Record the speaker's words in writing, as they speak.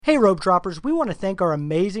Hey Rope Droppers, we want to thank our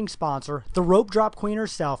amazing sponsor, the Rope Drop Queen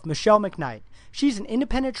herself, Michelle McKnight. She's an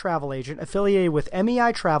independent travel agent affiliated with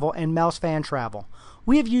MEI Travel and Mouse Fan Travel.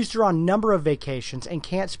 We have used her on a number of vacations and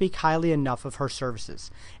can't speak highly enough of her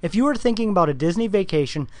services. If you are thinking about a Disney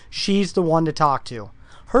vacation, she's the one to talk to.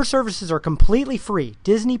 Her services are completely free.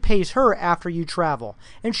 Disney pays her after you travel,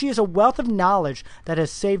 and she has a wealth of knowledge that has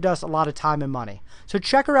saved us a lot of time and money. So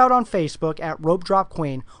check her out on Facebook at Rope Drop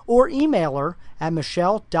Queen or email her at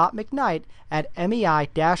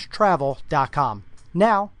michelle.mcknight@mei-travel.com.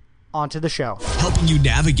 Now, on to the show. Helping you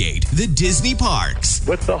navigate the Disney parks.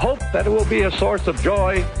 With the hope that it will be a source of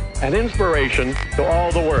joy and inspiration to all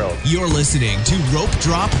the world. You're listening to Rope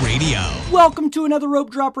Drop Radio. Welcome to another Rope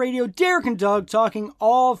Drop Radio. Derek and Doug talking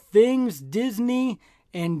all things Disney.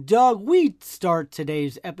 And Doug, we start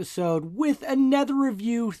today's episode with another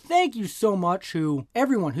review. Thank you so much to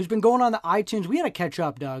everyone who's been going on the iTunes. We got to catch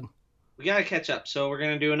up, Doug. We got to catch up. So we're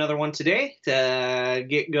going to do another one today to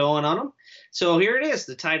get going on them. So here it is.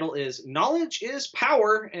 The title is Knowledge is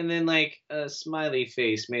Power, and then like a smiley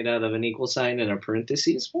face made out of an equal sign and a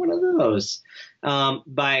parentheses. One of those.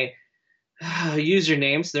 By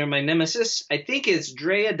usernames. They're my nemesis. I think it's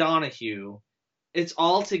Drea Donahue. It's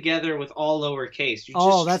all together with all lowercase.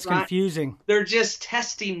 That's confusing. They're just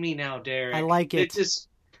testing me now, Derek. I like it.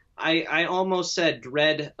 I almost said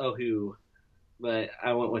Dread Ohu, but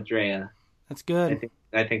I went with Drea. That's good.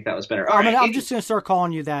 I think that was better. I'm just going to start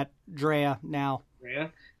calling you that, Drea, now.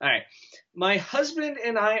 Drea? All right. My husband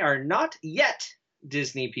and I are not yet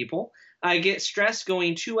Disney people. I get stressed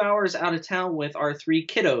going 2 hours out of town with our 3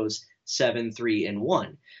 kiddos, 7, 3, and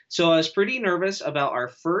 1. So I was pretty nervous about our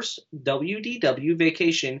first WDW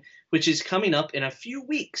vacation, which is coming up in a few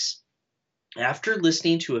weeks. After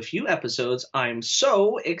listening to a few episodes, I'm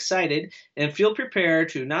so excited and feel prepared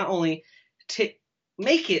to not only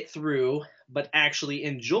make it through, but actually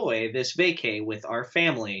enjoy this vacay with our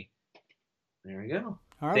family. There we go.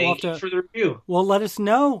 All right, Thank you for the review. Well, let us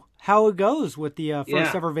know how it goes with the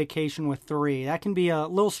first ever vacation with 3. That can be a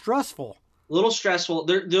little stressful. A little stressful.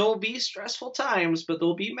 There'll be stressful times, but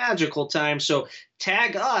there'll be magical times. So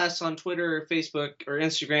tag us on Twitter, Facebook, or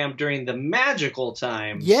Instagram during the magical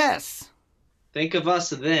times. Yes. Think of us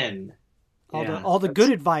then. All the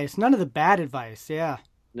good advice, none of the bad advice. Yeah.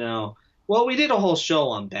 No. Well, we did a whole show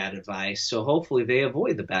on bad advice, so hopefully they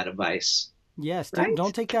avoid the bad advice. Yes, right?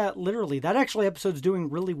 don't take that literally. That episode's doing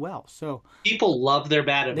really well. So people love their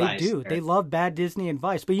bad advice. They do. They love bad Disney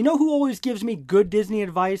advice. But you know who always gives me good Disney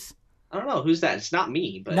advice? I don't know. Who's that? It's not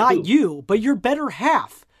me. But not who? You, but your better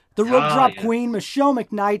half. The Rope Drop Queen, Michelle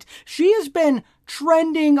McKnight. She has been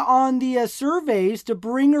trending on the surveys to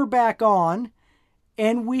bring her back on.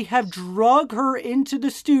 And we have drug her into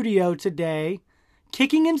the studio today,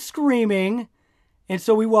 kicking and screaming. And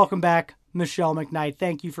so we welcome back Michelle McKnight.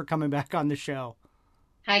 Thank you for coming back on the show.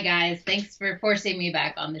 Hi, guys. Thanks for forcing me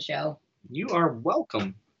back on the show. You are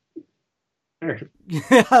welcome. You're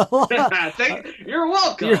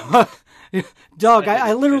welcome. Doug,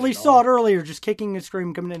 I literally saw it earlier, just kicking and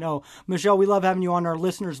screaming, coming in. No, Michelle, we love having you on. Our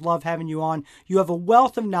listeners love having you on. You have a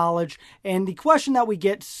wealth of knowledge. And the question that we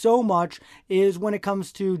get so much is when it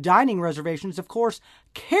comes to dining reservations, of course,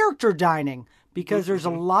 character dining, because there's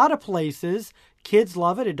a lot of places. Kids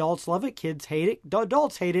love it. Adults love it. Kids hate it.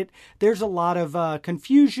 Adults hate it. There's a lot of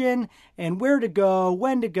confusion and where to go,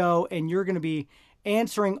 when to go, and you're going to be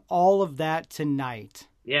answering all of that tonight.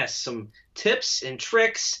 Yes, some tips and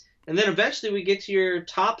tricks, and then eventually we get to your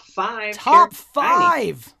top 5. Top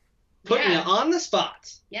 5! Putting you on the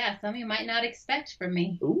spot. Yeah, some you might not expect from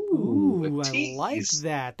me. Ooh, I like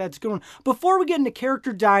that. That's good one. Before we get into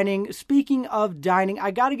character dining, speaking of dining,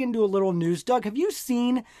 I got to get into a little news. Doug, have you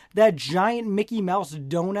seen that giant Mickey Mouse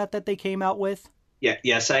donut that they came out with? Yeah,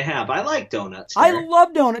 yes, I have. I like donuts. I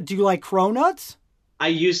love donuts. Do you like cronuts? I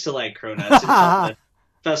used to like cronuts until the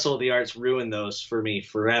Festival of the Arts ruined those for me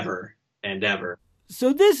forever and ever.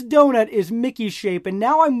 So this donut is Mickey shape, and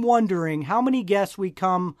now I'm wondering how many guests will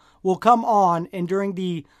come on and during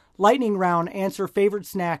the lightning round answer favorite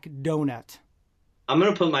snack donut. I'm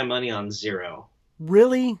gonna put my money on 0.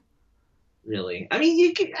 Really? Really? I mean,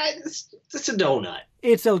 you can. It's a donut.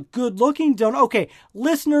 It's a good-looking donut. Okay,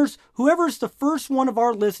 listeners, whoever's the first one of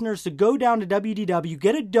our listeners to go down to WDW,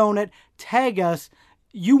 get a donut, tag us.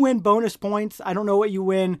 You win bonus points. I don't know what you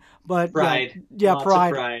win, but pride. Yeah,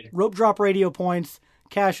 pride. Rope Drop Radio points.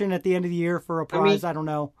 Cash in at the end of the year for a prize. I don't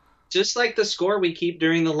know. Just like the score we keep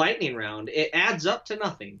during the lightning round, it adds up to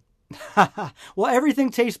nothing. Well, everything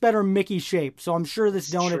tastes better Mickey shape, so I'm sure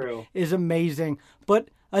this donut is amazing. But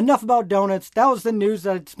enough about donuts. That was the news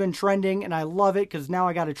that's been trending, and I love it because now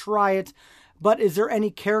I got to try it. But is there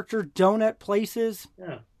any character donut places?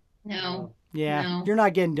 Yeah. No. Yeah, No. you're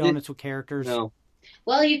not getting donuts with characters. No,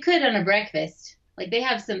 Well, you could on a breakfast. Like they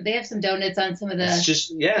have some donuts on some of it's the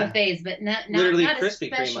just buffets, but literally not a Krispy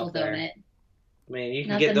Kreme special up there. donut. I mean, you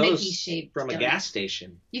can Not get the those Mickey-shaped from a donut. gas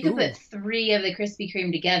station. You could Ooh. put 3 of the Krispy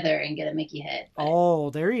Kreme together and get a Mickey head. But, Oh,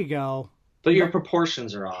 there you go. But your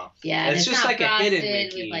proportions are off. yeah, and it's just not like a frosted hidden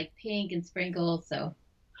Mickey. with like pink and sprinkles. So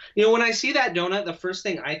You know, when I see that donut, the first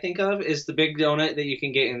thing I think of is the big donut that you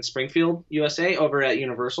can get in Springfield, USA, over at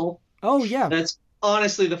Universal. Oh, yeah. That's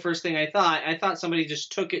honestly the first thing I thought. I thought somebody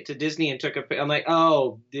just took it to Disney and took a. I'm like,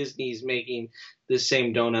 oh, Disney's making the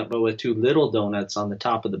same donut, but with 2 little donuts on the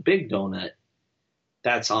top of the big donut.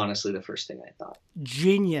 That's honestly the first thing I thought.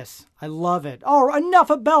 Genius. I love it. Oh, enough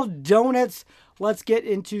about donuts. Let's get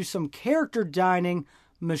into some character dining.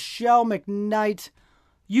 Michelle McKnight,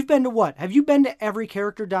 you've been to what? Have you been to every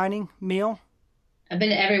character dining meal? I've been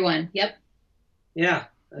to everyone. Yep. Yeah.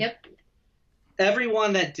 Yep.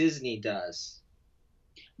 Everyone that Disney does.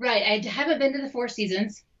 Right. I haven't been to the Four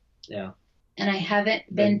Seasons, Yeah. and I haven't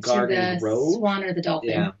been to Garden the Grove? Swan or the Dolphin.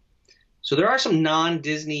 Yeah. So there are some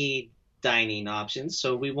non-Disney dining options,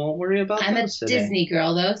 so we won't worry about I'm a those today. Disney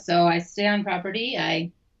girl though, so I stay on property.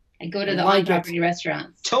 I go to the Like on-property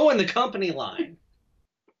restaurants. Toeing the company line.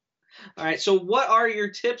 All right, so what are your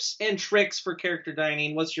tips and tricks for character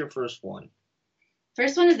dining? What's your first one?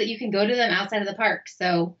 First one is that you can go to them outside of the park.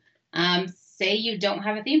 So, say you don't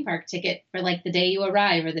have a theme park ticket for like the day you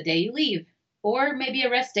arrive or the day you leave, or maybe a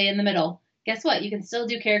rest day in the middle. Guess what? You can still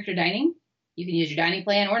do character dining. You can use your dining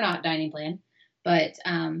plan or not dining plan. But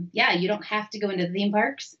yeah, you don't have to go into the theme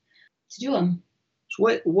parks to do them.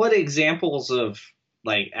 So what examples of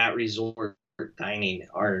like at resort dining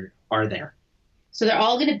are there? So they're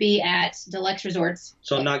all going to be at deluxe resorts.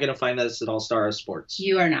 So I'm not going to find this at All Star Sports.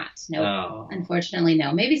 You are not. No, Oh. unfortunately,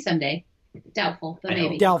 no. Maybe someday. Doubtful, but I maybe.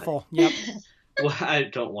 hope. Doubtful. Yep. Well, I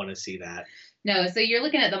don't want to see that. No, so you're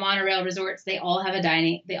looking at the monorail resorts. They all have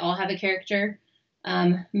they all have a character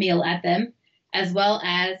meal at them, as well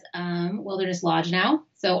as Wilderness Lodge now.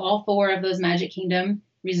 So all 4 of those Magic Kingdom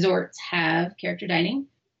resorts have character dining.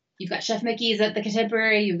 You've got Chef Mickey's at the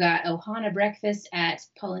Contemporary. You've got Ohana Breakfast at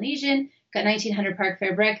Polynesian. Got 1900 Park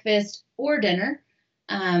Fair breakfast or dinner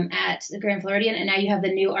at the Grand Floridian. And now you have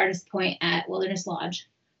the new Artist Point at Wilderness Lodge.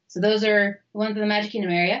 So those are the ones in the Magic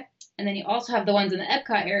Kingdom area. And then you also have the ones in the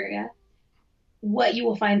Epcot area. What you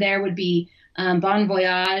will find there would be Bon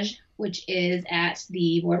Voyage, which is at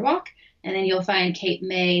the Boardwalk. And then you'll find Cape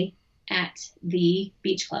May at the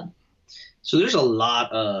Beach Club. So there's a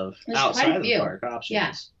lot of There's quite a outside of the few. park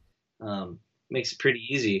options. Yeah. Makes it pretty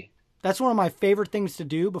easy. That's one of my favorite things to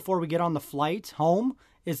do before we get on the flight home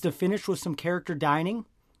is to finish with some character dining.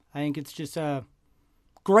 I think it's just a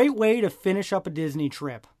great way to finish up a Disney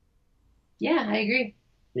trip. Yeah, I agree.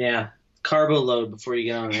 Yeah. Carbo load before you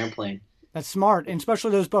get on an airplane. That's smart. And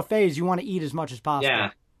especially those buffets, you want to eat as much as possible. Yeah.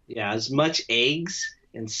 Yeah. As much eggs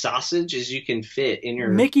and sausage as you can fit in your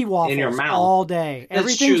Mickey waffles in your mouth. all day. That's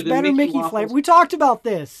Everything's true, the better Mickey Mickey waffles- flavor. We talked about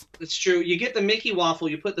this. It's true. You get the Mickey waffle,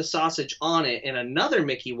 you put the sausage on it, and another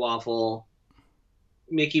Mickey waffle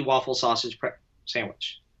sausage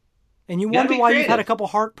sandwich. And you You gotta wonder be why you've had a creative. couple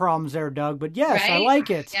heart problems there, Doug. But yes, I Right? like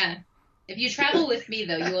it. Yeah. If you travel with me,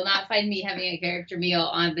 though, you will not find me having a character meal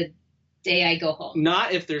on the day I go home.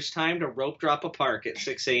 Not if there's time to rope drop a park at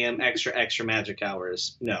 6 a.m. extra magic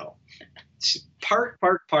hours. No. It's park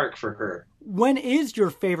for her. When is your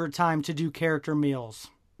favorite time to do character meals?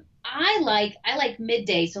 I like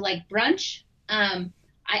midday, so like brunch.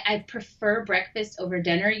 I prefer breakfast over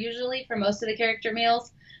dinner usually for most of the character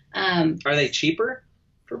meals. Are they cheaper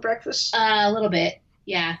for breakfast? A little bit,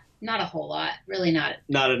 yeah, not a whole lot, really not.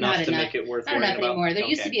 Not enough not to enough. make it worth Not worrying enough about. anymore. There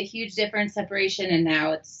used to be a huge difference separation, and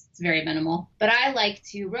now it's very minimal. But I like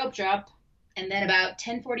to rope drop, and then about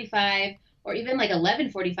 10:45 or even like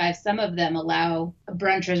 11:45, some of them allow a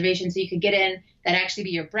brunch reservation, so you could get in that actually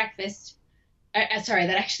be your breakfast. That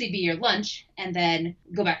actually be your lunch, and then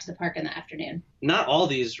go back to the park in the afternoon. Not all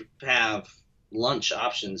these have lunch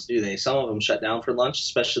options, do they? Some of them shut down for lunch,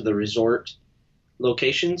 especially the resort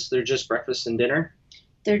locations. They're just breakfast and dinner.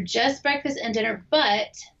 They're just breakfast and dinner,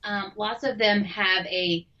 but lots of them have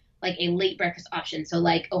a late breakfast option. So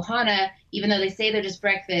like Ohana, even though they say they're just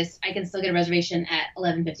breakfast, I can still get a reservation at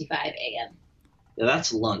 11:55 a.m. Yeah,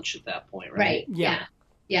 that's lunch at that point, right? Right. Yeah.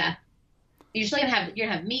 Yeah. You're still you're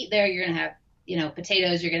gonna have meat there. You're gonna have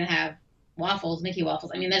potatoes. You're gonna have waffles, Mickey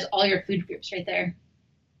waffles. I mean, there's all your food groups right there.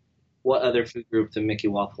 What other food group than Mickey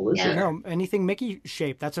Waffle is Yeah. there? No, anything Mickey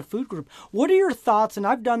shaped. That's a food group. What are your thoughts? And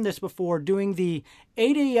I've done this before, doing the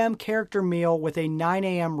 8 a.m. character meal with a 9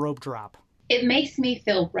 a.m. rope drop. It makes me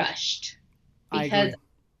feel rushed I because agree.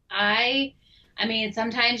 I I mean,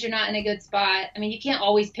 sometimes you're not in a good spot. I mean, you can't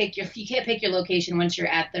pick your location once you're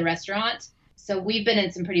at the restaurant. So we've been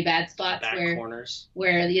in some pretty bad spots Back corners.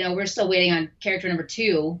 where, we're still waiting on character number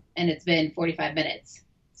 2 and it's been 45 minutes.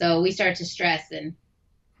 So we start to stress, and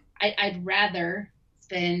I'd rather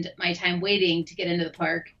spend my time waiting to get into the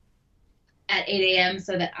park at 8 a.m.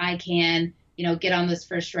 so that I can, get on those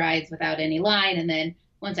first rides without any line. And then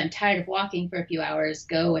once I'm tired of walking for a few hours,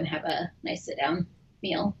 go and have a nice sit down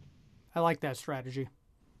meal. I like that strategy.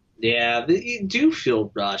 Yeah, you do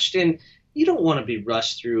feel rushed, and you don't want to be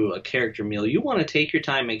rushed through a character meal. You want to take your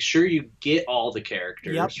time, make sure you get all the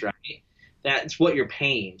characters, right? That's what you're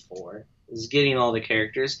paying for, is getting all the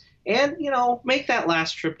characters. And, make that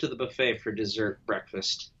last trip to the buffet for dessert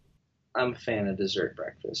breakfast. I'm a fan of dessert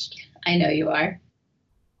breakfast. I know you are.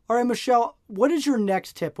 All right, Michelle, what is your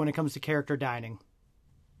next tip when it comes to character dining?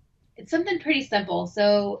 It's something pretty simple.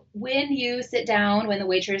 So when you sit down, when the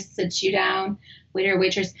waitress sits you down, waiter or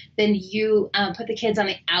waitress, then you put the kids on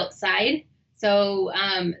the outside. So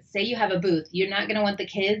say you have a booth. You're not going to want the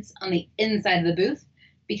kids on the inside of the booth,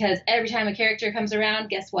 because every time a character comes around,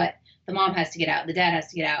 guess what? The mom has to get out. The dad has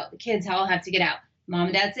to get out. The kids all have to get out. Mom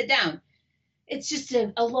and dad sit down. It's just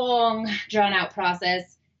a long, drawn-out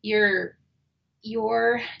process. Your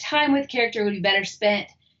time with character would be better spent,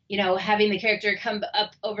 having the character come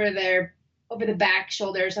up over the back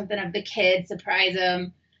shoulder or something of the kid, surprise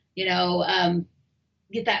them,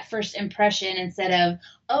 get that first impression instead of,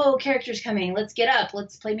 oh, character's coming, let's get up,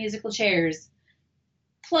 let's play musical chairs.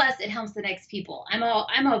 Plus, it helps the next people. I'm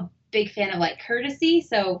a big fan of courtesy,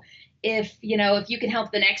 so if you can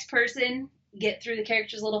help the next person get through the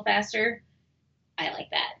characters a little faster, I like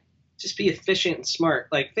that. Just be efficient and smart.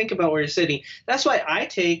 Think about where you're sitting. That's why I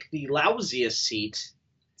take the lousiest seat.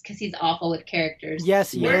 It's because he's awful with characters.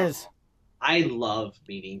 Yes, he is. I love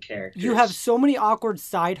meeting characters. You have so many awkward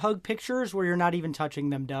side hug pictures where you're not even touching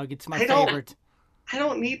them, Doug. It's my favorite. I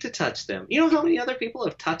don't need to touch them. You know how many other people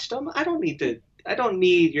have touched them? I don't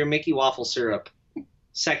need your Mickey waffle syrup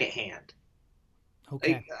secondhand.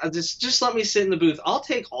 Okay. Just let me sit in the booth. I'll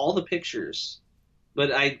take all the pictures. But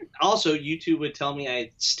YouTube would tell me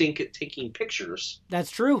I stink at taking pictures. That's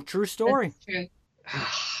true. True story. That's true.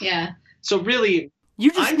 Yeah. So really, you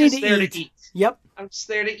just I'm need just to there eat. to eat. Yep. I'm just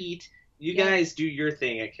there to eat. You guys do your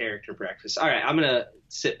thing at character breakfast. All right, I'm gonna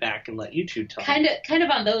sit back and let you two talk. Kind of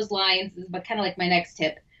on those lines, but kind of like my next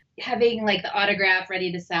tip, having the autograph ready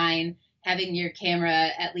to sign, having your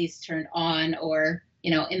camera at least turned on or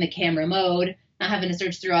in the camera mode. Not having to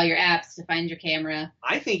search through all your apps to find your camera.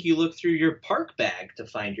 I think you look through your park bag to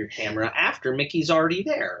find your camera after Mickey's already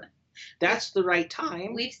there. That's the right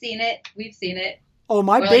time. We've seen it. Oh,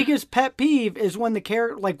 my biggest pet peeve is when the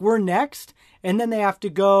character, we're next, and then they have to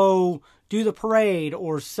go do the parade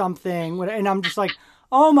or something. And I'm just like,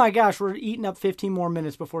 oh my gosh, we're eating up 15 more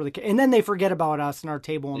minutes before and then they forget about us and our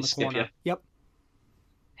table in the corner. Yep.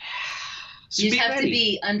 So you just have to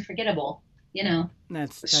be unforgettable.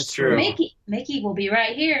 That's true. Mickey will be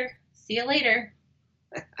right here. See you later.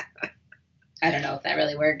 I don't know if that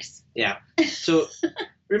really works. Yeah. So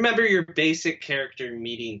remember your basic character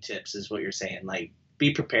meeting tips is what you're saying.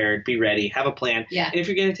 Be prepared, be ready, have a plan. Yeah. And if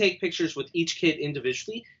you're going to take pictures with each kid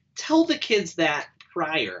individually, tell the kids that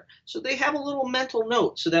prior so they have a little mental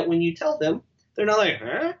note so that when you tell them, they're not like,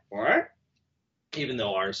 huh? What? Even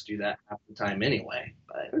though ours do that half the time anyway.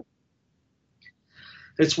 But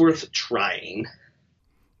it's worth trying.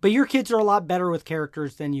 But your kids are a lot better with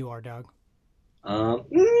characters than you are, Doug. I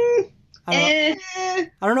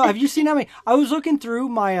don't know. Have you seen how many? I was looking through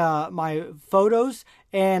my photos,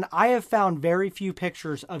 and I have found very few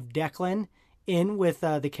pictures of Declan in with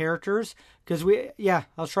the characters. Because I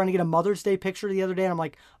was trying to get a Mother's Day picture the other day, and I'm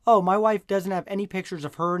like, oh, my wife doesn't have any pictures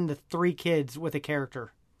of her and the 3 kids with a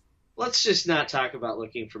character. Let's just not talk about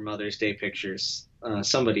looking for Mother's Day pictures.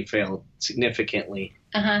 Somebody failed significantly.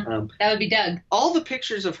 That would be Doug. All the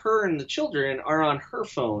pictures of her and the children are on her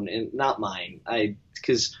phone and not mine.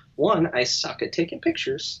 Because one, I suck at taking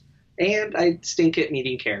pictures, and I stink at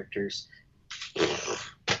meeting characters.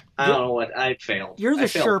 I don't know what I failed. You're the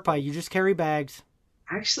Sherpa. You just carry bags.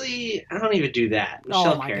 Actually, I don't even do that.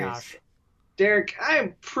 Michelle my gosh, Derek,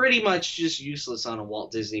 I'm pretty much just useless on a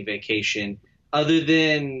Walt Disney vacation, other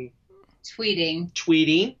than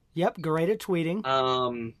tweeting. Yep, great at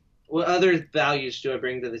tweeting. What other values do I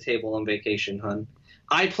bring to the table on vacation, hun?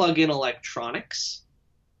 I plug in electronics,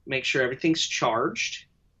 make sure everything's charged.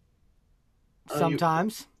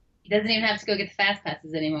 Sometimes. He doesn't even have to go get the fast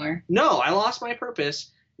passes anymore. No, I lost my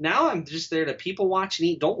purpose. Now I'm just there to people watch and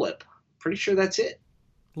eat Dole Whip. Pretty sure that's it.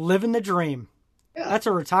 Living the dream. Yeah. That's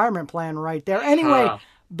a retirement plan right there. Anyway,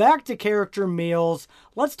 back to character meals.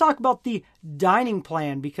 Let's talk about the dining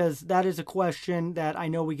plan, because that is a question that I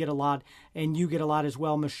know we get a lot, and you get a lot as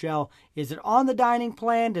well, Michelle. Is it on the dining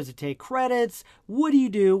plan? Does it take credits? What do you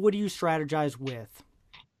do? What do you strategize with?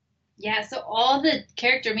 Yeah, so all the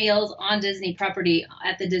character meals on Disney property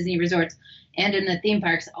at the Disney resorts and in the theme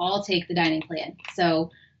parks all take the dining plan. So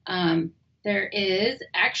there is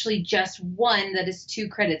actually just one that is 2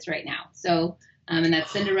 credits right now. So, and that's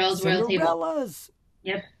Cinderella's Royal Table. Cinderella's.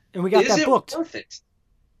 Yep. And we got that booked. Worth it?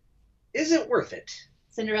 Is it worth it?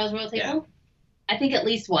 Cinderella's Royal Table? Yeah. I think at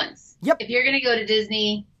least once. Yep. If you're going to go to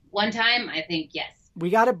Disney one time, I think yes. We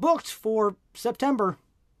got it booked for September.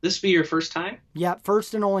 This be your first time? Yeah,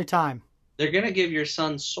 first and only time. They're going to give your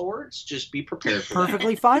son swords. Just be prepared for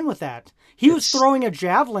Perfectly fine with that. He was throwing a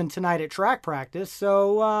javelin tonight at track practice,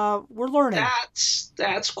 so we're learning.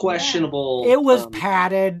 That's questionable. It was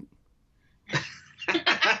padded.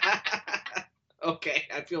 Okay,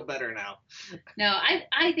 I feel better now. No,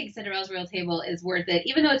 I think Cinderella's Royal Table is worth it.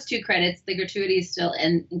 Even though it's 2 credits, the gratuity is still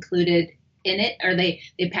included in it, or they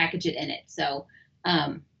package it in it. So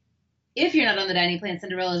if you're not on the dining plan,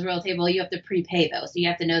 Cinderella's Royal Table, you have to prepay, though. So you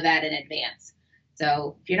have to know that in advance.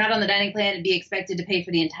 So if you're not on the dining plan, it'd be expected to pay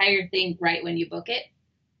for the entire thing right when you book it.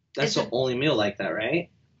 That's the only meal like that, right?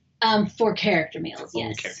 For character meals,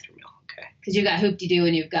 yes. Character meal, okay. Because you've got Hoop-Dee-Doo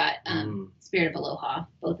and you've got Spirit of Aloha.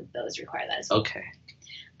 Both of those require that as well.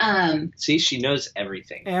 Okay. See, she knows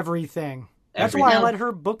everything. Everything. That's why I let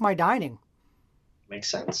her book my dining.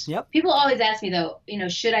 Makes sense. Yep. People always ask me, though,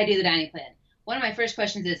 should I do the dining plan? One of my first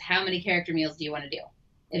questions is, how many character meals do you want to do?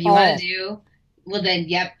 If you want to do, well, then,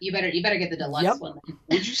 yep, you better get the deluxe one. Then.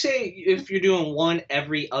 Would you say if you're doing one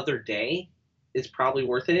every other day, it's probably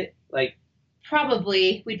worth it? Like,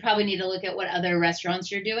 probably. We'd probably need to look at what other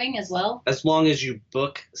restaurants you're doing as well. As long as you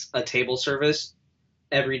book a table service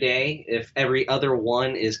every day, if every other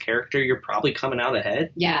one is character, you're probably coming out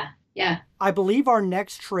ahead. Yeah. I believe our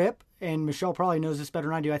next trip, and Michelle probably knows this better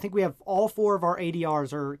than I do, I think we have all 4 of our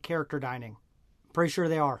ADRs are character dining. Pretty sure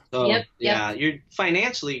they are. So, yep. You're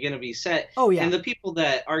financially going to be set. Oh, yeah. And the people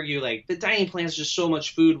that argue, like, the dining plan is just so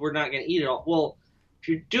much food, we're not going to eat it all. Well, if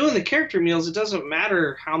you're doing the character meals, it doesn't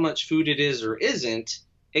matter how much food it is or isn't.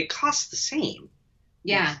 It costs the same.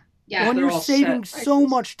 Yeah. When you're saving so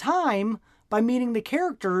much time by meeting the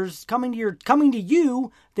characters, coming to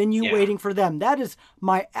you, than you waiting for them. That is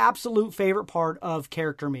my absolute favorite part of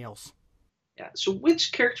character meals. Yeah. So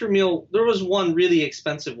which character meal? There was one really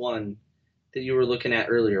expensive one that you were looking at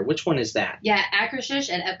earlier. Which one is that? Yeah,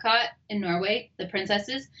 Akershus at Epcot in Norway, the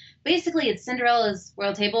princesses. Basically, it's Cinderella's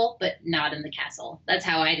Royal Table, but not in the castle. That's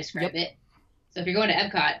how I describe it. So if you're going to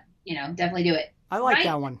Epcot, definitely do it. I like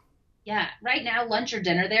that one. Yeah, right now, lunch or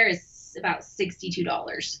dinner there is about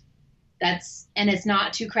 $62. And it's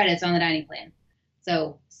not 2 credits on the dining plan.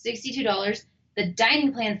 So $62. The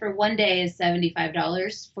dining plan for one day is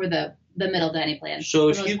 $75 for the middle dining plan. So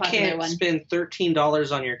if you can't spend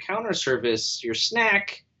 $13 on your counter service, your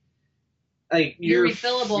snack, like your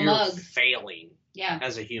refillable mug, failing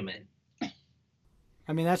as a human.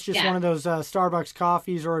 I mean, that's just one of those Starbucks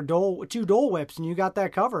coffees or 2 Dole Whips, and you got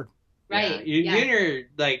that covered. Right. You're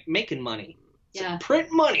like making money. Yeah. Print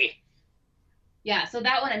money. Yeah, so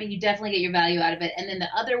that one, I mean, you definitely get your value out of it. And then the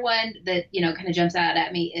other one that, kind of jumps out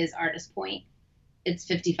at me is Artist Point. It's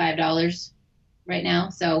 $55 right now.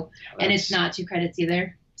 So, and it's not 2 credits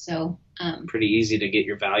either. So, pretty easy to get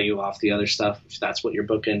your value off the other stuff if that's what you're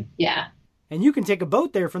booking. Yeah. And you can take a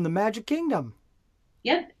boat there from the Magic Kingdom.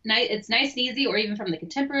 Yep. It's nice and easy, or even from the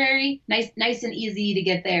Contemporary. Nice and easy to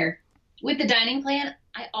get there. With the dining plan,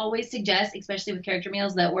 I always suggest, especially with character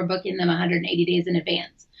meals, that we're booking them 180 days in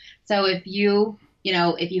advance. So if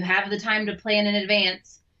if you have the time to plan in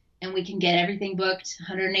advance and we can get everything booked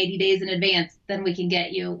 180 days in advance, then we can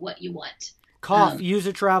get you what you want. Cough. Use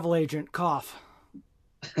a travel agent. Cough.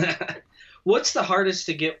 What's the hardest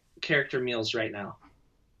to get character meals right now?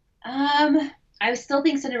 I still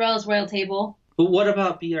think Cinderella's Royal Table. But what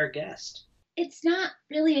about Be Our Guest? It's not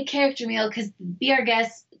really a character meal because Be Our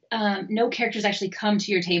Guest, no characters actually come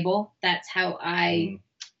to your table. That's how I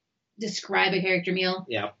describe a character meal.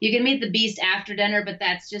 Yeah. You can meet the Beast after dinner, but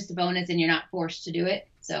that's just a bonus and you're not forced to do it.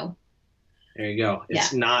 So there you go.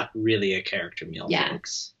 It's not really a character meal,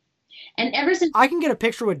 folks. And ever since I can get a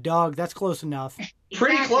picture with Doug, that's close enough.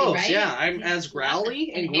 Pretty close, right? Yeah. I'm as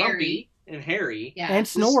growly and grumpy and hairy. Yeah. And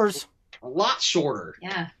snores. A lot shorter.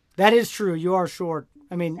 Yeah. That is true. You are short.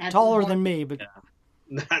 I mean, that's taller than me, but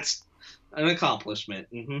that's an accomplishment.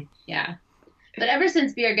 Mm-hmm. Yeah. But ever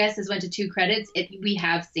since Be Our Guest has went to 2 credits, we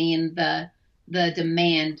have seen the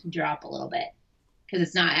demand drop a little bit because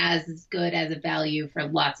it's not as good as a value for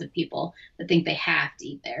lots of people that think they have to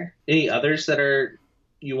eat there. Any others that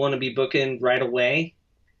you want to be booking right away?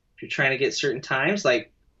 If you're trying to get certain times,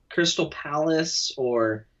 like Crystal Palace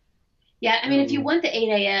or... Yeah, I mean, if you want the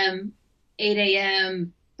 8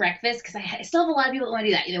 a.m. breakfast, because I still have a lot of people that want to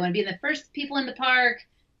do that. They want to be the first people in the park,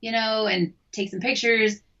 and take some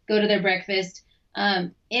pictures, go to their breakfast.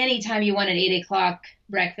 Anytime you want an 8 o'clock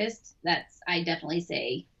breakfast, I definitely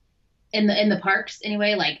say in the parks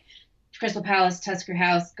anyway, like Crystal Palace, Tusker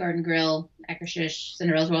House, Garden Grill, Akershus,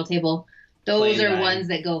 Cinderella's Royal Table. Those Plain are Dine. ones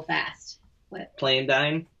that go fast. What? Plain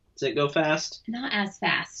Dine? Does it go fast? Not as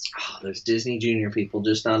fast. Oh, those Disney Junior people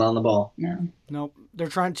just not on the ball. No. Nope. They're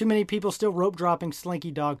trying. Too many people still rope dropping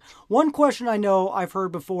Slinky Dog. One question I know I've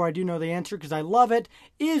heard before, I do know the answer because I love it,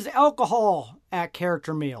 is alcohol at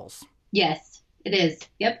character meals. Yes, it is.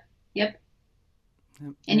 Yep.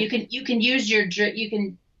 And you can use your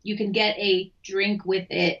you can get a drink with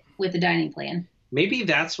it with the dining plan. Maybe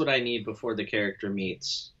that's what I need before the character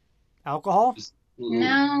meets. Alcohol?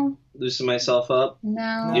 No. Loosen myself up.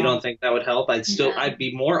 No. You don't think that would help? I'd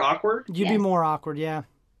be more awkward. You'd be more awkward, yeah.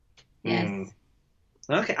 Yes.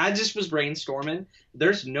 Okay, I just was brainstorming.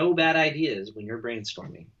 There's no bad ideas when you're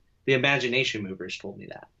brainstorming. The imagination movers told me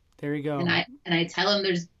that. There you go. And I tell them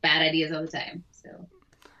there's bad ideas all the time. So.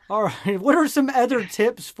 All right. What are some other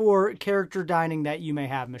tips for character dining that you may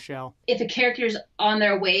have, Michelle? If a character's on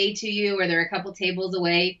their way to you or they're a couple tables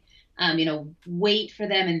away, wait for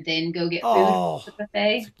them and then go get food at the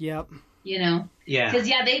buffet. Yep. Yeah. Because,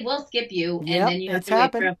 they will skip you, and Yep, then you have it's to wait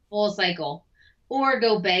happened. for a full cycle. Or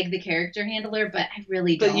go beg the character handler, but I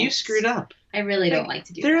really don't. But you screwed up. I really don't like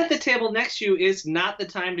to do They're that. at the table next to you. It's not the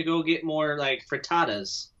time to go get more,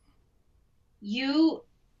 frittatas. You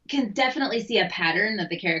can definitely see a pattern that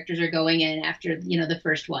the characters are going in after, the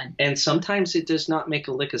first one. And sometimes it does not make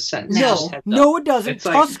a lick of sense. No. Just heads up. No, it doesn't. It's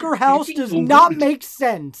like- Tusker House does not make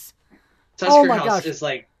sense. Tusker Oh my House gosh. is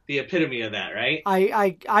like the epitome of that, right?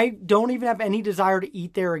 I don't even have any desire to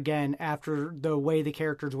eat there again after the way the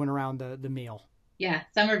characters went around the meal. Yeah,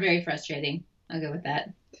 some are very frustrating. I'll go with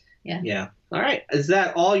that. Yeah. All right. Is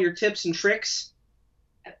that all your tips and tricks?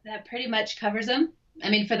 That pretty much covers them. I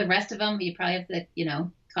mean, for the rest of them, you probably have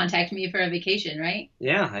to, contact me for a vacation, right?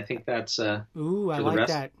 Yeah, I think that's Ooh, I For the like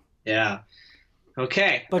rest? that. yeah.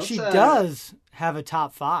 Okay. But let's, she does have a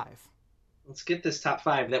top 5. Let's get this top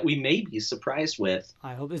 5 that we may be surprised with.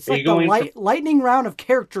 I hope it's Are like you the going lightning round of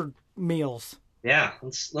character meals. Yeah,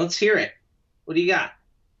 let's hear it. What do you got?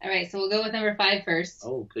 All right, so we'll go with number 5 first.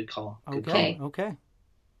 Oh, good call. Good Okay. call. Okay.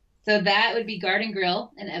 So that would be Garden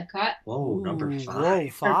Grill in Epcot Whoa, number Ooh, 5. Whoa,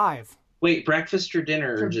 5. Wait, breakfast or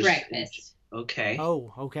dinner? for or just breakfast. Okay.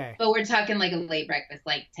 Oh, okay. But we're talking like a late breakfast,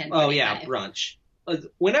 like 10:45. Oh yeah, brunch.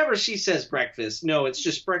 Whenever she says breakfast, no, it's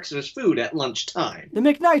just breakfast food at lunchtime. The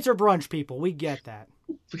McKnights are brunch people. We get that.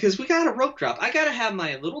 Because we got a rope drop. I gotta have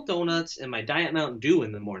my little donuts and my Diet Mountain Dew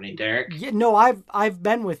in the morning, Derek. Yeah, no, I've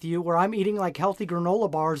been with you where I'm eating like healthy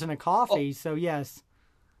granola bars and a coffee. So yes,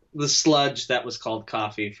 The sludge that was called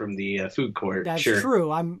coffee from the food court. that's sure.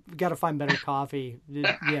 true. I'm got to find better coffee.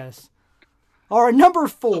 Yes. All right, number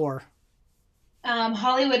 4.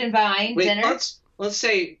 Hollywood and Vine Wait, dinner. let's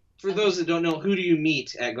say for those that don't know, who do you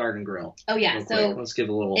meet at Garden Grill? Oh yeah, Real so quick. Let's give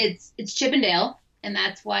a little. it's Chippendale, and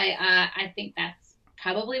that's why I think that's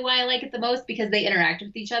probably why I like it the most, because they interact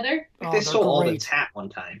with each other. They they're stole Alden's great. hat one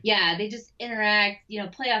time. Yeah, they just interact,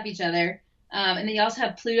 play off each other. And then you also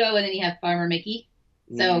have Pluto, and then you have Farmer Mickey.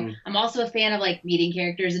 So Mm. I'm also a fan of like meeting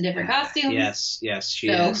characters in different costumes. Yes, she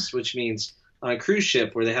So- is. Which means on a cruise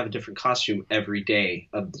ship where they have a different costume every day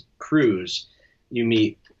of the cruise, you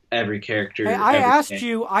meet every character. Hey, I every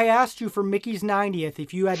day. asked you for Mickey's 90th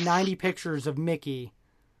if you had 90 pictures of Mickey.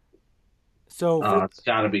 So Oh, it's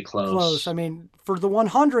got to be close. I mean, for the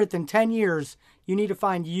 100th in 10 years, you need to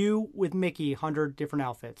find you with Mickey 100 different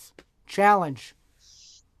outfits. Challenge.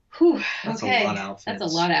 Whew, That's okay. a lot of outfits. That's a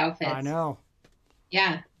lot of outfits. I know.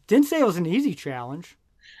 Yeah. Didn't say it was an easy challenge.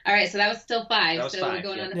 All right, so that was still 5. That was so 5, we're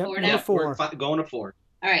going yeah. on to Yep, 4 number now. four. We're going to 4.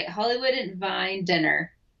 All right, Hollywood and Vine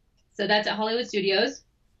dinner. So that's at Hollywood Studios.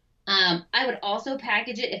 I would also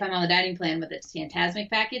package it if I'm on the dining plan with its Fantasmic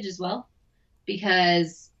package as well,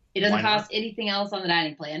 because it doesn't Why not? cost anything else on the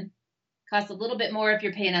dining plan. Costs a little bit more if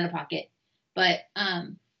you're paying out of pocket, but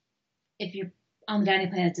if you're on the dining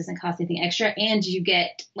plan, it doesn't cost anything extra, and you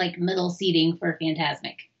get like middle seating for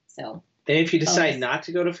Fantasmic. So And if you decide Bonus. not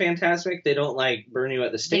to go to Fantasmic, they don't burn you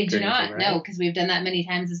at the they stake. do or not, anything, right? no, because we've done that many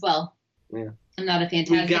times as well. Yeah. I'm not a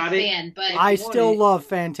Fantasmic got it. fan, but I you want still it- love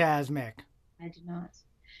Fantasmic. I do not.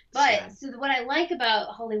 But so what I like about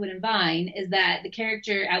Hollywood and Vine is that the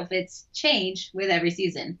character outfits change with every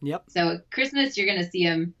season. Yep. So at Christmas, you're going to see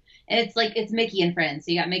them. And it's Mickey and Friends.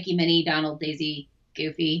 So you got Mickey, Minnie, Donald, Daisy,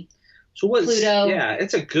 Goofy. So what's Pluto, Yeah,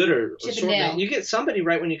 it's a good Chip and assortment. Dale. You get somebody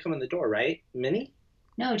right when you come in the door, right? Minnie?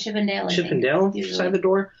 No, Chip and Dale. Chip and Dale beside the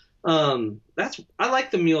door. I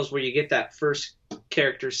like the meals where you get that first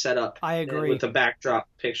character set up. I agree. With the backdrop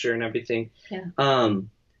picture and everything. Yeah.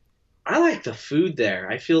 I like the food there.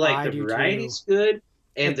 I feel like I the do variety's good,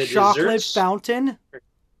 and the chocolate desserts. fountain.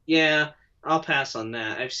 Yeah, I'll pass on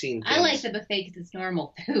that. I've seen. I like the buffet because it's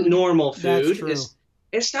normal food. Normal food. That's true.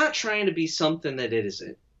 It's not trying to be something that it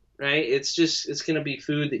isn't. Right? It's going to be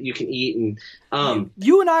food that you can eat, and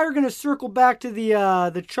You and I are going to circle back to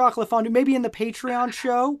the chocolate fondue, maybe in the Patreon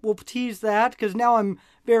show. We'll tease that because now I'm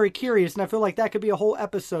very curious, and I feel like that could be a whole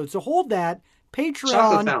episode. So hold that. chocolate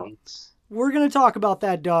Patreon. fountains. We're going to talk about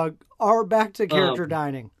that, Doug. Back to character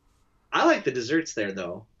dining. I like the desserts there,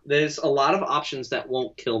 though. There's a lot of options that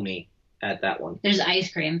won't kill me at that one. There's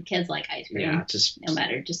ice cream. Kids like ice cream. Yeah, just No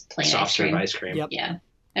matter, just plain soft ice cream. serve ice cream. Yep. Yeah.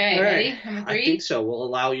 All right, All right. ready? Number I 3? think so. We'll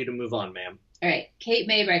allow you to move on, ma'am. All right. Cape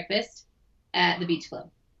May breakfast at the Beach Club.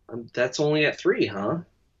 That's only at 3, huh?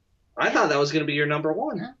 I thought that was going to be your number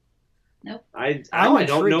 1. No. Nope. I'm I don't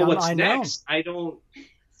know intrigued. what's I know. next. I don't.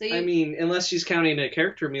 So you, I mean, unless she's counting a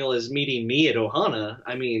character meal as meeting me at Ohana.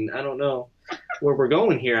 I mean, I don't know where we're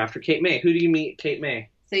going here after Cape May. Who do you meet at Cape May?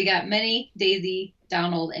 so you got Minnie, Daisy,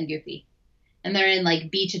 Donald, and Goofy, and they're in like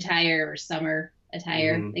beach attire or summer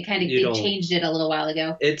attire. Mhm. They kind of You don't- changed it a little while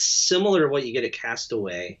ago. It's similar to what you get at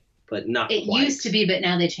Castaway, but not It quite. used to be, but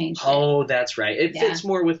now they changed it. Oh, that's right. It Yeah. fits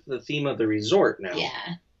more with the theme of the resort now, Yeah.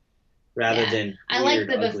 rather Yeah. than I like weird,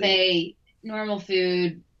 the ugly buffet, normal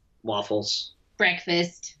food, waffles,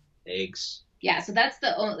 breakfast. eggs. Yeah, so that's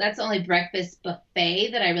the only breakfast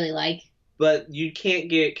buffet that I really like. But you can't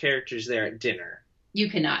get characters there at dinner. You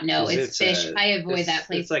cannot. No, 'Cause it's fish. I avoid that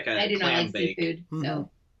place. It's like a I do not clam like bake seafood. So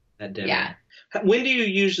at dinner. yeah. When do you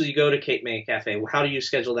usually go to Cape May Cafe? How do you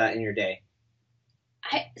schedule that in your day?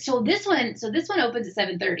 So this one opens at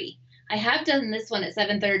 7:30. I have done this one at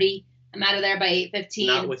 7:30. I'm out of there by 8:15.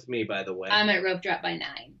 Not with me, by the way. I'm at rope drop by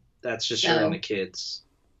 9. That's just So- her and the kids.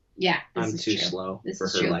 Yeah, this I'm is too true. slow This for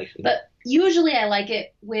is her true. liking. But usually I like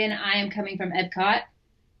it when I am coming from Epcot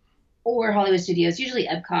or Hollywood Studios. Usually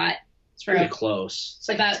Epcot. It's pretty close. It's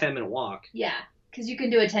like about- a 10-minute walk. Yeah, because you can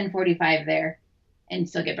do a 10:45 there and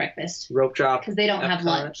still get breakfast Rope drop. because they don't have Epcot.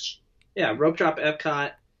 lunch. Yeah, rope drop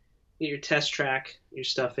Epcot. Get your test track, your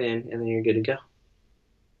stuff in, and then you're good to go.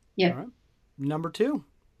 Yep. All right. Number 2.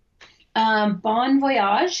 Bon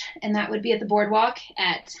Voyage, and that would be at the boardwalk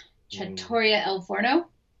at Trattoria El Forno.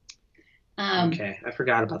 Okay, I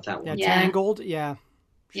forgot about that Yeah, one. Yeah. Tangled. Yeah.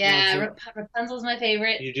 She Yeah, loves it. Rapunzel's my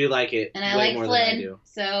favorite, You do like it and I way like more than I Flynn. do.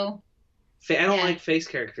 So I don't Yeah. like face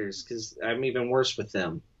characters because I'm even worse with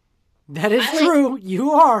them. That is I like- true.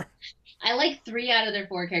 You are. I like 3 out of their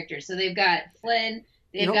 4 characters. So they've got Flynn,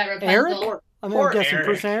 they've You know, got Rapunzel. Eric? I'm Poor guessing Eric.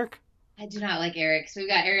 Prince Eric. I do not like Eric. So we've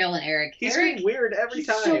got Ariel and Eric. He's Eric, been weird every he's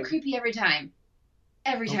time. so creepy every time.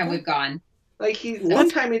 Every time Okay. we've gone. Like one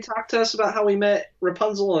time he talked to us about how we met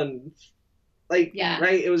Rapunzel and Yeah.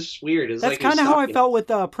 right. It was just weird. It was That's like he was kind of how I stalking. felt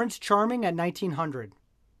with Prince Charming at 1900.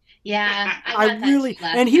 Yeah, I got that really,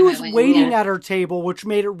 last and he time I was went. waiting Yeah. at our table, which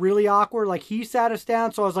made it really awkward. Like he sat us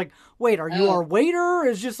down, so I was like, "Wait, are you Oh. our waiter?"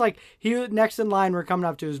 It's just like he next in line we're coming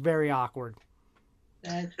up to is very awkward.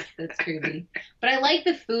 That's creepy. But I like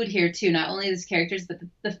the food here too. Not only these characters, but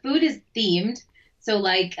the food is themed. So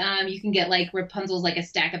like, you can get like Rapunzel's like a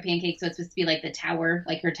stack of pancakes. So it's supposed to be like the tower,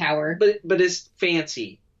 like her tower. But it's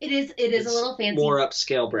fancy. It is It's a little fancy. More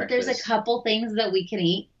upscale but breakfast. there's a couple things that we can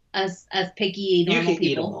eat as picky You normal can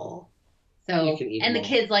eat them people. all. So You can eat and the them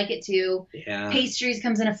all. kids like it too. Yeah. Pastries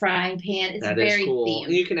comes in a frying pan. It's That is very cool. themed.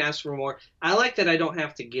 And you can ask for more. I like that I don't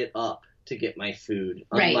have to get up to get my food,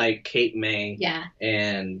 Right. unlike Cape May. Yeah.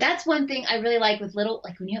 And That's one thing I really like with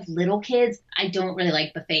when you have little kids, I don't really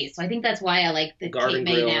like buffets. So I think that's why I like the Garden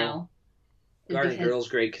Cape May Grill. now. is Garden because- Grill's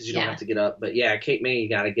great because you don't yeah. have to get up. But yeah, Cape May, you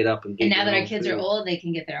got to get up and get And now your that our own kids food. are old, they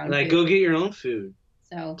can get their own Like, food. go get your own food.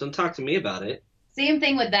 So Don't talk to me about it. same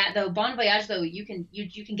thing with that though. Bon Voyage though, you can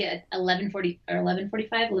get at 11:40 or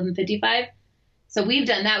 11:45, 11:55. So we've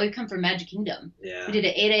done that. We've come from Magic Kingdom. Yeah. We did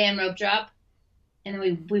an 8 a.m. rope drop, and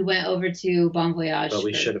then we went over to Bon Voyage. But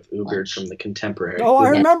we for should have Ubered lunch. from the Contemporary. Oh, I Yeah.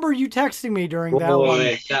 remember you texting me during that Boy, one.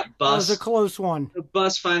 that That bus. was a close one. The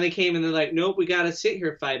bus finally came and they're like, nope, we got to sit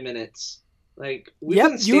here 5 minutes. Like, we've Yep,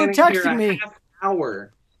 been you were standing here texting a me. half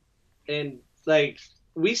hour. And, like,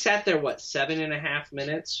 we sat there, 7.5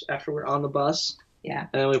 minutes after we're on the bus? Yeah.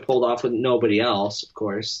 And then we pulled off with nobody else, of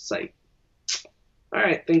course. It's like, All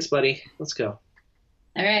right, thanks, buddy. Let's go.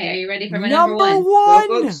 All right, are you ready for my Number number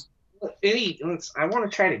one? one. I want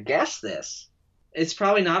to try to guess this. It's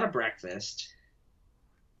probably not a breakfast.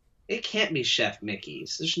 It can't be Chef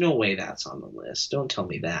Mickey's. There's no way that's on the list. Don't tell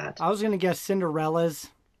me that. I was gonna guess Cinderella's,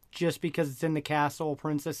 just because it's in the castle.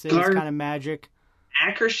 Princesses, Garden- kind of magic.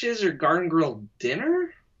 Akershus or Garden Grill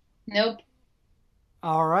dinner? Nope.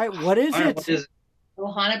 All right, what is All right, it? what is it?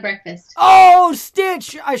 Ohana breakfast. Oh,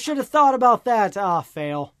 Stitch! I should have thought about that. Ah,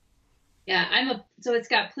 fail. Yeah, so it's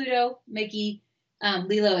got Pluto, Mickey,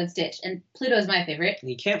 Lilo, and Stitch. And Pluto's my favorite.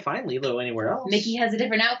 You can't find Lilo anywhere else. Mickey has a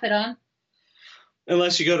different outfit on.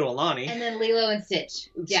 Unless you go to Alani. And then Lilo and Stitch.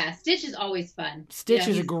 Yeah, Stitch is always fun. Stitch is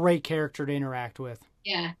a he's- great character to interact with.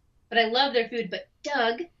 Yeah, but I love their food. But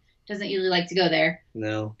Doug doesn't usually like to go there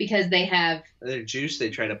No. because they have, Their juice they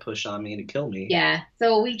try to push on me to kill me. yeah.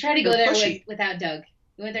 So we try to go They're there pushy. without Doug.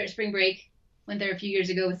 We went there at spring break. Went there a few years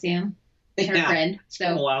ago with Sam and her Yeah. friend. It's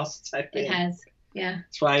been a So while since I've been. it has, yeah.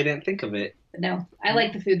 That's why I didn't think of it. But no, I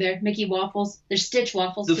like the food there. Mickey waffles. There's Stitch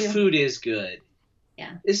waffles The too. food is good.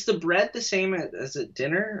 Yeah. Is the bread the same as at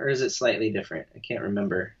dinner, or is it slightly different? I can't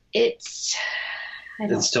remember. It's,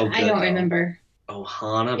 It's still I good, don't though. remember.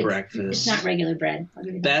 Ohana It's breakfast. not regular bread. I'll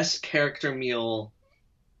give you that. Best character meal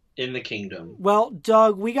in the kingdom. Well,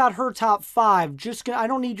 Doug, we got her top 5. I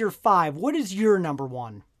don't need your 5. What is your number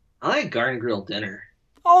 1? I like Garden Grill dinner.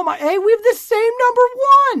 Oh my! Hey, we have the same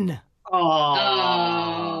number 1.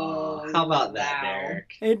 Oh, how about that, wow.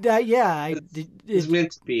 Derek? It's It's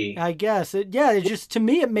meant to be. I guess. It just, to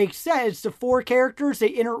me, it makes sense. It's the 4 characters.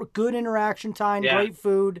 Good interaction time, Yeah. great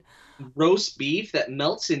food. Roast beef that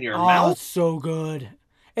melts in your Oh, mouth. it's so good.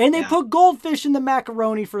 And they Yeah. put goldfish in the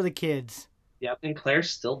macaroni for the kids. Yep, and Claire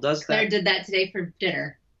still does Claire that, did that today for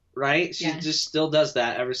dinner. right? She Yeah. just still does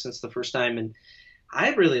that ever since the first time, and I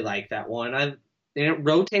really like that one. And it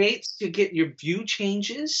rotates to get your view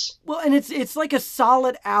changes. Well, and it's like a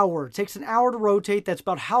solid hour. It takes an hour to rotate. That's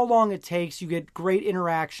about how long it takes. You get great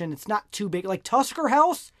interaction. It's not too big. Like Tusker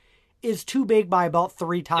House is too big by about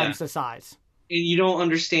 3 times the size. And you don't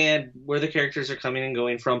understand where the characters are coming and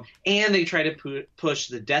going from, and they try to push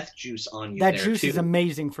the death juice on you. That there, juice too. is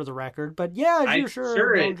amazing for the record. But yeah, I'm you're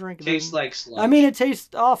sure don't it drink tastes that. like sludge. I mean, it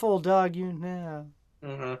tastes awful, Doug. Yeah.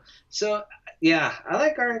 Uh-huh. So yeah, I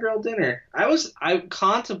like Garden Grill dinner. I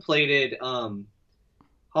contemplated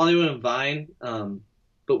Hollywood and Vine,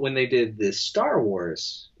 but when they did this Star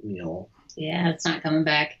Wars meal Yeah, it's not coming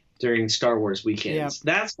back. during Star Wars weekends,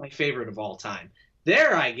 that's my favorite of all time.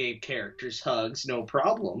 There I gave characters hugs, no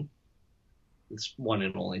problem. It's one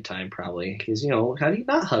and only time probably, because how do you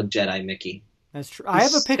not hug Jedi Mickey? That's true. I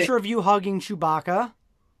have a picture of you hugging Chewbacca.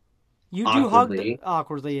 You do Awkwardly. hug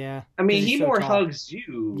awkwardly, yeah. I mean, 'Cause he he's so more tall. hugs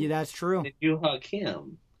you Yeah, that's true. than you hug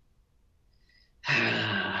him.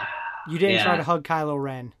 You didn't try Yeah. to hug Kylo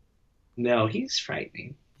Ren. No, he's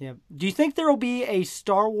frightening. Yeah. Do you think there will be a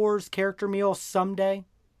Star Wars character meal someday?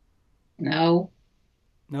 No.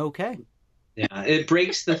 Okay. Yeah, it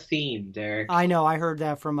breaks the theme, Derek. I know. I heard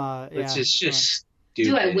that from Which is yeah. just Do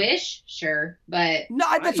stupid. I wish? Sure, but No,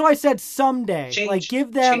 that's why I said someday. Change- like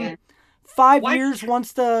give them change- 5 Why- years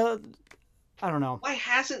once the I don't know. Why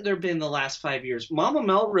hasn't there been the last 5 years? Mama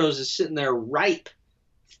Melrose is sitting there ripe.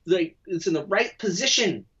 Like, it's in the right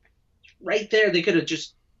position. Right there. They could have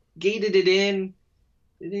just gated it in.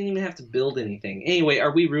 They didn't even have to build anything. Anyway,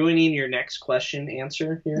 are we ruining your next question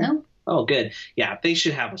answer here? no. Oh, good. Yeah, they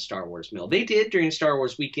should have a Star Wars meal. They did during Star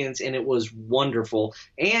Wars weekends, and it was wonderful.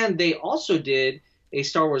 And they also did a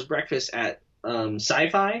Star Wars breakfast at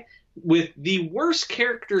Sci-Fi with the worst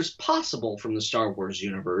characters possible from the Star Wars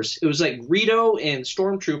universe. It was like Greedo and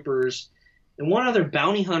Stormtroopers and one other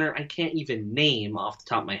bounty hunter I can't even name off the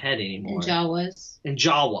top of my head anymore. And Jawas. And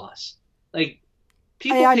Jawas. Like,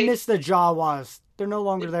 people Hey, I pay- miss the Jawas. They're no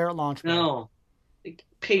longer there at launch. No. They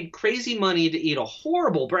paid crazy money to eat a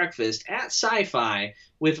horrible breakfast at Sci-Fi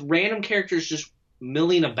with random characters just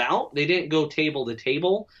milling about. They didn't go table to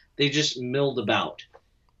table. They just milled about.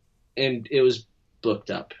 And it was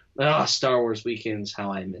booked up. Ah, Star Wars weekends,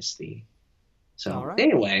 how I miss thee. So, All right.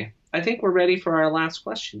 Anyway, I think we're ready for our last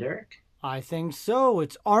question, Derek. I think so.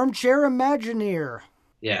 It's Armchair Imagineer.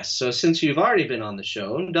 Yes, so since you've already been on the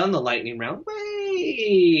show and done the lightning round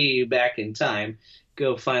way back in time,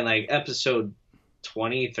 go find like episode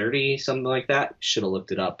 20, 30, something like that. Should have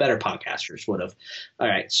looked it up. Better podcasters would have. All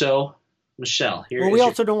right, so Michelle, here Well, is we your-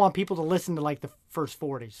 also don't want people to listen to like the first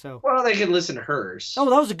 40. So. Well, they can listen to hers. Oh,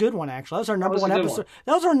 that was a good one actually. That was our number was a one good episode. one.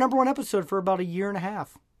 That was our number one episode for about a year and a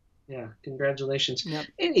half. Yeah, congratulations. Yep.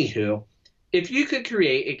 Anywho, if you could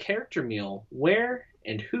create a character meal, where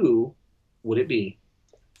and who would it be?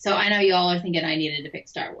 So I know you all are thinking I needed to pick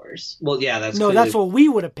Star Wars. Well, yeah, that's No, that's what we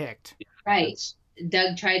would have picked. Right.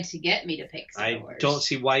 Doug tried to get me to pick Star Wars. I don't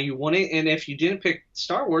see why you wouldn't. And if you didn't pick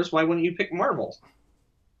Star Wars, why wouldn't you pick Marvel?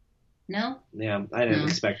 No? Yeah, I didn't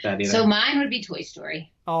expect that either. So mine would be Toy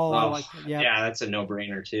Story. Oh, yeah, that's a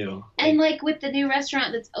no-brainer too. And like with the new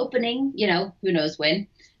restaurant that's opening, who knows when,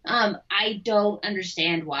 I don't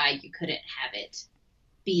understand why you couldn't have it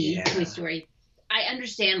be Toy Story. I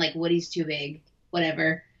understand like Woody's too big,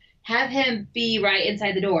 whatever. Have him be right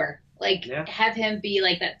inside the door. Like have him be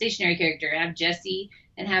like that stationary character. Have Jesse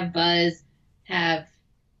and have Buzz. Oh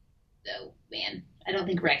man, I don't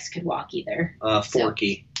think Rex could walk either.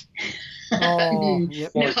 Forky. Oh,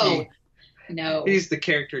 yep. No. He's the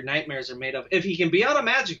character nightmares are made of. If he can be on a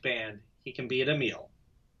magic band, he can be at a meal.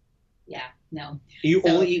 Yeah, no. You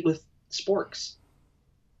only eat with sporks.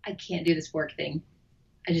 I can't do the spork thing.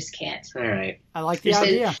 I just can't. All right. I like the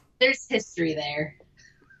idea. There's history there.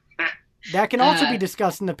 That can also be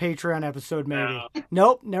discussed in the Patreon episode, maybe. No.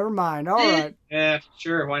 Nope, never mind. All right. Yeah,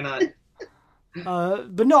 sure. Why not?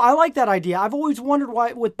 But no, I like that idea. I've always wondered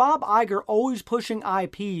why, with Bob Iger always pushing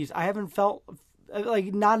IPs, I haven't felt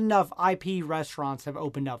like not enough IP restaurants have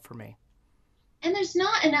opened up for me. And there's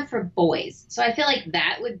not enough for boys. So I feel like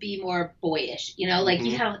that would be more boyish. Like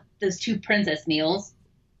you have those two princess meals.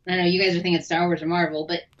 I know you guys are thinking Star Wars or Marvel,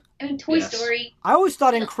 but I mean, Toy Story. I always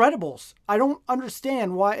thought Incredibles. I don't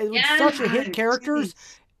understand why it was such a hit characters.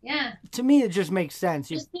 Yeah. To me, it just makes sense.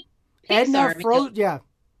 Just Edna,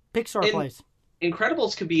 Pixar place.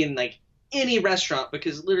 Incredibles could be in like any restaurant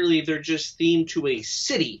because literally they're just themed to a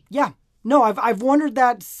city. Yeah. No, I've wondered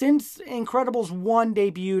that since Incredibles 1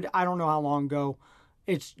 debuted. I don't know how long ago.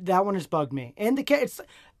 That one has bugged me. And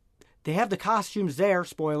they have the costumes there.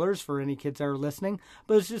 Spoilers for any kids that are listening.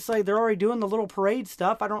 But it's just like they're already doing the little parade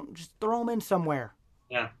stuff. I don't just throw them in somewhere.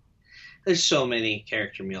 Yeah. There's so many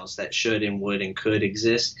character meals that should and would and could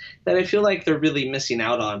exist that I feel like they're really missing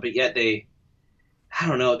out on. But yet they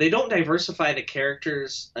don't diversify the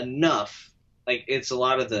characters enough. Like it's a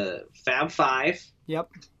lot of the Fab Five.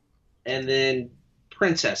 Yep. And then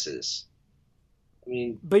princesses. I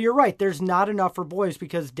mean, but you're right. There's not enough for boys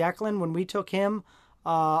because Declan, when we took him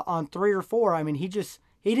on 3 or 4, I mean, he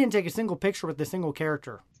didn't take a single picture with a single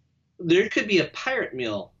character. There could be a pirate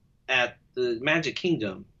meal at the Magic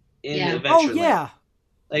Kingdom in Adventureland. Oh yeah.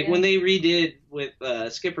 When they redid with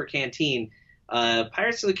Skipper Canteen,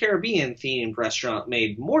 Pirates of the Caribbean themed restaurant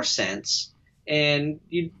made more sense, and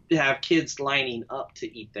you'd have kids lining up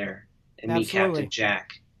to eat there and meet Captain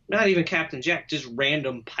Jack. Not even Captain Jack, just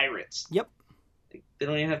random pirates. Yep. They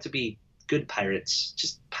don't even have to be good pirates,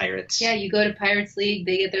 just pirates. Yeah, you go to Pirates League,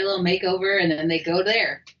 they get their little makeover, and then they go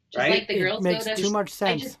there. Just like the girls makes go to. Too much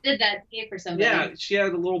sense. I just did that for somebody. Yeah, she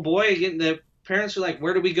had a little boy getting the parents were like,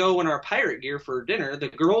 "Where do we go in our pirate gear for dinner?" The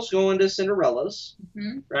girls go into Cinderella's,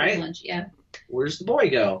 right? Lunch, yeah. Where's the boy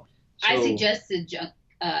go? I suggested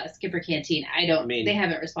Skipper Canteen. They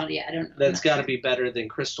haven't responded yet. I don't know. That's got to be better than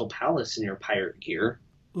Crystal Palace in your pirate gear.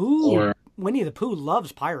 Ooh, Winnie the Pooh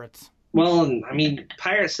loves pirates. Well, I mean,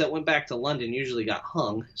 pirates that went back to London usually got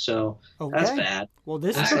hung, so that's bad. Well,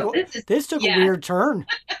 this took a weird turn.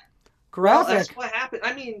 Graphic. Well, that's what happened.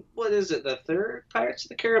 I mean, what is it? The third Pirates of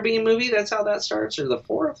the Caribbean movie? That's how that starts, or the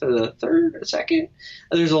fourth, or the third, or second?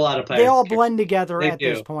 There's a lot of pirates. They all blend together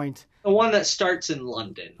this point. The one that starts in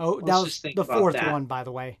London. Oh, that was the fourth one, by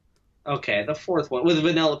the way. Okay, the fourth one with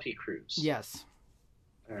Vanellope Cruz. Yes.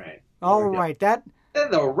 All right. All right.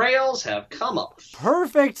 And the rails have come up.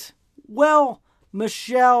 Perfect. Well,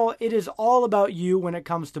 Michelle, it is all about you when it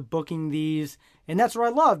comes to booking these. And that's what I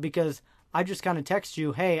love because I just kind of text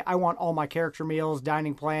you, hey, I want all my character meals,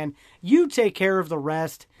 dining plan. You take care of the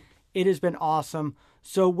rest. It has been awesome.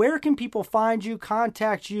 So where can people find you,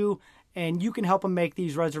 contact you, and you can help them make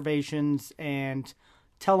these reservations and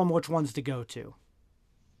tell them which ones to go to?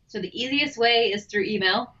 So the easiest way is through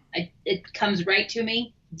email. It comes right to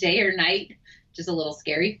me, day or night. Just a little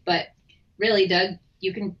scary, but really, Doug,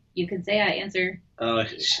 you can say I answer.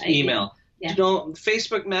 Email. Yeah. Don't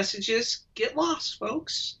Facebook messages get lost,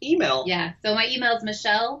 folks. Email. Yeah. So my email is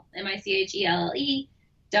Michelle MICHELLE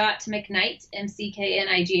 .McKnight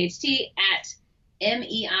MCKNIGHT at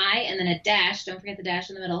MEI and then a dash. Don't forget the dash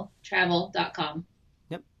in the middle. Travel.com.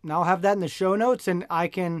 Yep. And I'll have that in the show notes, and I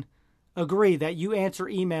can agree that you answer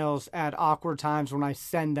emails at awkward times when I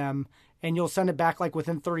send them. And you'll send it back like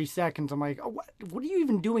within 30 seconds. I'm like, oh, what are you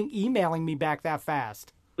even doing emailing me back that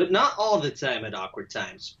fast? But not all the time at awkward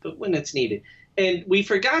times, but when it's needed. And we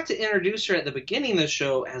forgot to introduce her at the beginning of the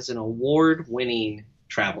show as an award-winning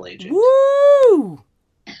travel agent. Woo!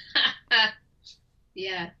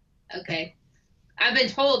 Yeah. Okay. I've been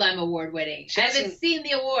told I'm award winning. I haven't seen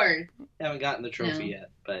the award. Haven't gotten the trophy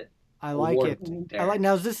yet, but I like it. I like.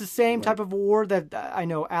 Now, is this the same type of award that I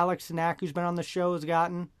know Alex Sinak, who's been on the show, has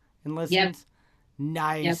gotten and listens? Yep.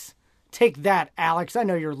 Nice. Yep. Take that, Alex. I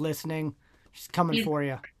know you're listening. She's coming for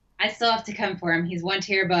you. I still have to come for him. He's one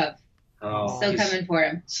tier above. Oh, still coming for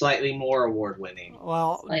him. Slightly more award winning.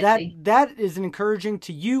 Well, that is encouraging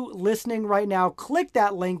to you listening right now. Click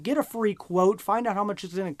that link, get a free quote, find out how much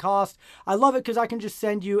it's going to cost. I love it because I can just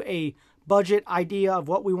send you a budget idea of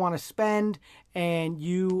what we want to spend, and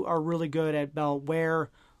you are really good at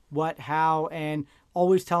where, what, how, and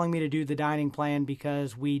always telling me to do the dining plan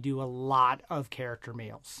because we do a lot of character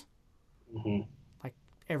meals. Mm-hmm. Like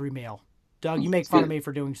every meal. Doug, you make fun of me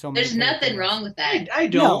for doing so many. There's nothing wrong with that. I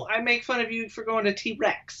don't. No. I make fun of you for going to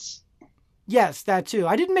T-Rex. Yes, that too.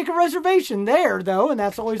 I didn't make a reservation there, though, and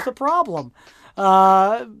that's always the problem.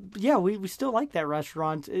 Yeah, we still like that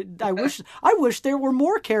restaurant. I wish there were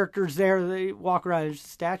more characters there. They walk around as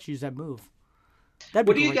statues that move. What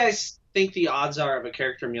do you guys think the odds are of a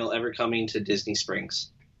character meal ever coming to Disney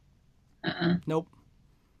Springs? Nope.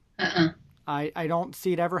 I don't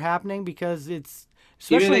see it ever happening because it's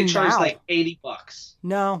especially especially even they charge now. like $80.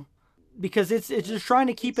 No, because it's just trying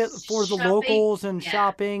to keep it for the locals and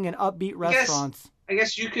shopping and upbeat restaurants. I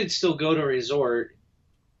guess you could still go to a resort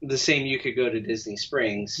the same you could go to Disney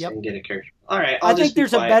Springs and get a character. All right, I think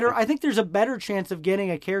there's a better chance of getting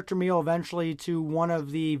a character meal eventually to one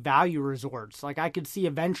of the value resorts. Like I could see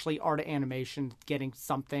eventually Art of Animation getting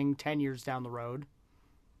something 10 years down the road.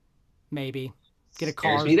 Maybe get a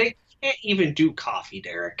car. They can't even do coffee,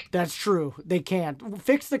 Derek. That's true. They can't.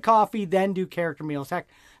 Fix the coffee, then do character meals. Heck,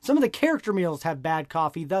 some of the character meals have bad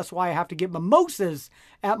coffee. That's why I have to get mimosas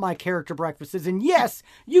at my character breakfasts. And yes,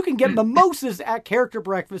 you can get mimosas at character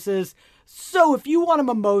breakfasts. So if you want a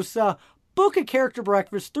mimosa, book a character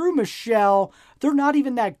breakfast through Michelle. They're not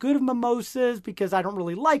even that good of mimosas because I don't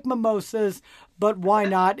really like mimosas, but why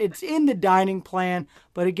not? It's in the dining plan.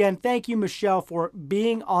 But again, thank you, Michelle, for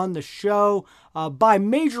being on the show. By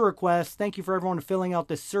major request, thank you for everyone filling out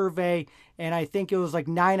this survey. And I think it was like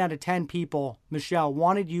 9 out of 10 people, Michelle,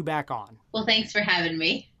 wanted you back on. Well, thanks for having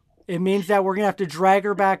me. It means that we're going to have to drag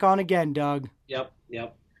her back on again, Doug. Yep.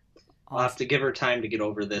 I'll have to give her time to get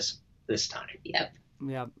over this time. Yep.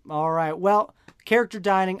 Yeah. All right. Well, character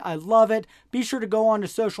dining, I love it. Be sure to go on to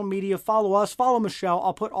social media, follow us, follow Michelle.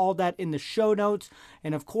 I'll put all that in the show notes.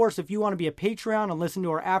 And of course, if you want to be a Patreon and listen to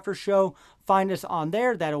our after show, find us on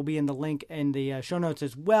there. That'll be in the link in the show notes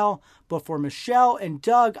as well. But for Michelle and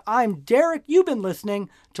Doug, I'm Derek. You've been listening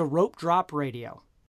to Rope Drop Radio.